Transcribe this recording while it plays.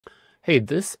hey,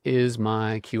 this is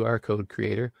my QR code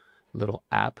creator little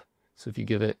app. So if you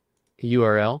give it a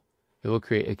URL, it will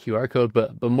create a QR code,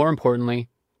 but more importantly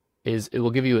is it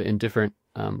will give you it in different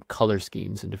color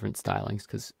schemes and different stylings,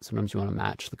 because sometimes you want to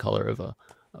match the color of a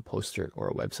poster or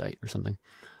a website or something.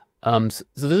 So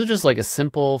this is just like a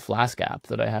simple Flask app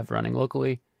that I have running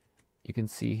locally. You can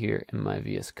see here in my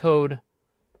VS Code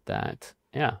that,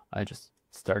 yeah, I just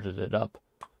started it up.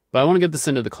 But I want to get this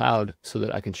into the cloud so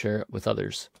that I can share it with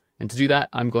others. And to do that,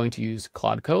 I'm going to use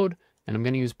Claude Code, and I'm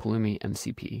going to use Pulumi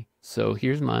MCP. So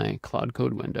here's my Claude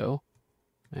Code window,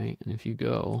 right? And if you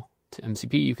go to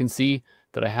MCP, you can see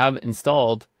that I have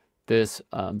installed this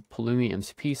Pulumi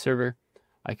MCP server.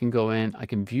 I can go in, I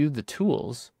can view the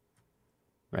tools,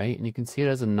 right? And you can see it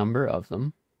has a number of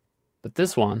them. But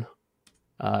this one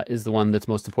is the one that's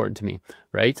most important to me,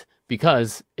 right?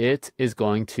 Because it is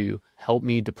going to help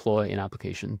me deploy an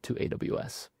application to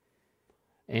AWS.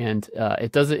 And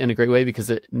it does it in a great way because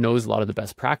it knows a lot of the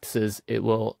best practices. It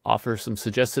will offer some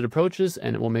suggested approaches,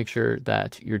 and it will make sure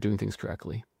that you're doing things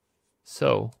correctly.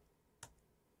 So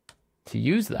to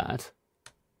use that,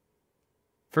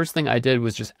 first thing I did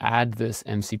was just add this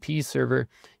MCP server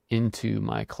into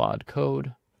my Claude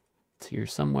Code. It's here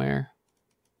somewhere.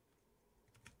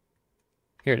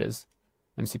 Here it is.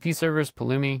 MCP servers,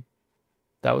 Pulumi.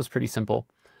 That was pretty simple.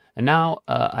 And now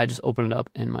I just open it up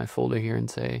in my folder here and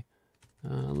say,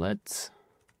 let's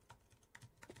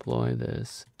deploy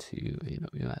this to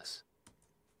AWS.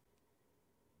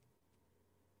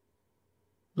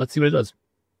 Let's see what it does.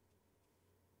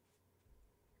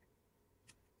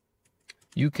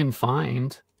 You can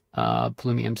find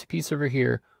Pulumi MCP server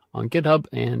here on GitHub,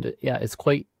 and yeah, it's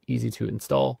quite easy to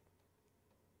install.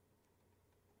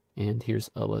 And here's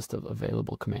a list of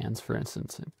available commands, for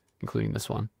instance, including this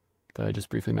one that I just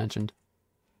briefly mentioned.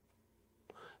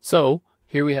 So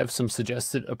here we have some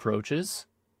suggested approaches.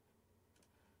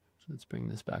 So let's bring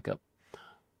this back up.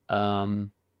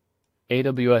 AWS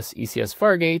ECS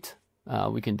Fargate.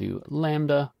 We can do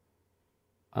Lambda,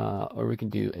 or we can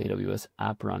do AWS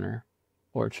App Runner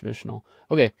or traditional.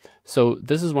 Okay, so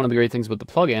this is one of the great things with the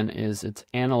plugin is it's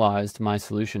analyzed my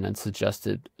solution and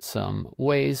suggested some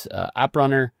ways. App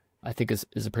Runner, I think is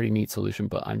a pretty neat solution,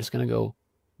 but I'm just going to go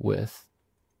with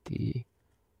the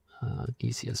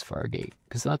ECS Fargate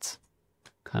because that's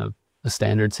kind of a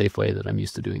standard safe way that I'm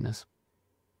used to doing this.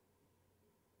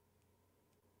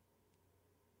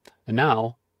 And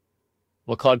now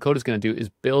what Claude Code is going to do is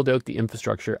build out the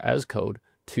infrastructure as code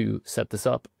to set this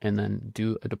up and then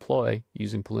do a deploy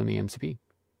using Pulumi MCP.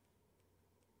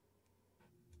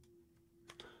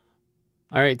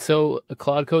 All right, so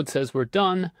Claude Code says we're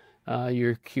done.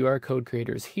 Your QR code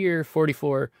creator is here,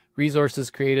 44 resources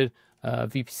created,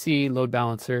 VPC, load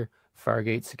balancer,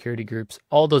 Fargate, security groups,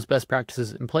 all those best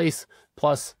practices in place.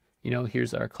 Plus,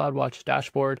 here's our CloudWatch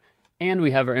dashboard, and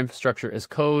we have our infrastructure as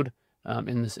code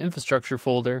in this infrastructure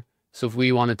folder. So if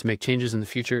we wanted to make changes in the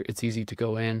future, it's easy to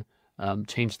go in,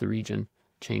 change the region,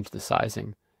 change the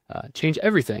sizing, change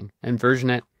everything and version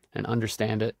it and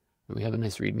understand it. And we have a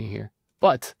nice README here.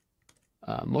 But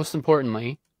most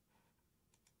importantly,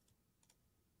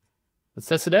 let's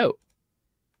test it out.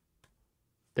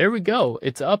 There we go.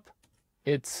 It's up.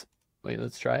 Wait,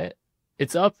 let's try it.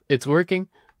 It's up. It's working.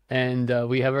 And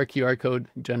we have our QR code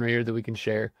generator that we can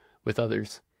share with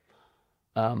others.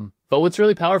 But what's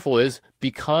really powerful is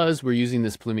because we're using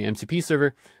this Pulumi MCP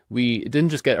server, we didn't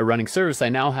just get a running service. I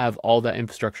now have all that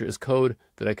infrastructure as code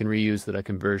that I can reuse, that I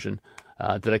can version,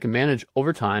 that I can manage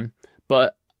over time.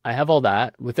 But I have all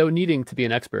that without needing to be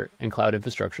an expert in cloud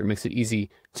infrastructure. It makes it easy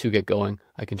to get going.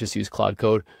 I can just use Claude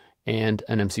Code and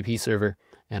an MCP server,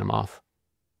 and I'm off.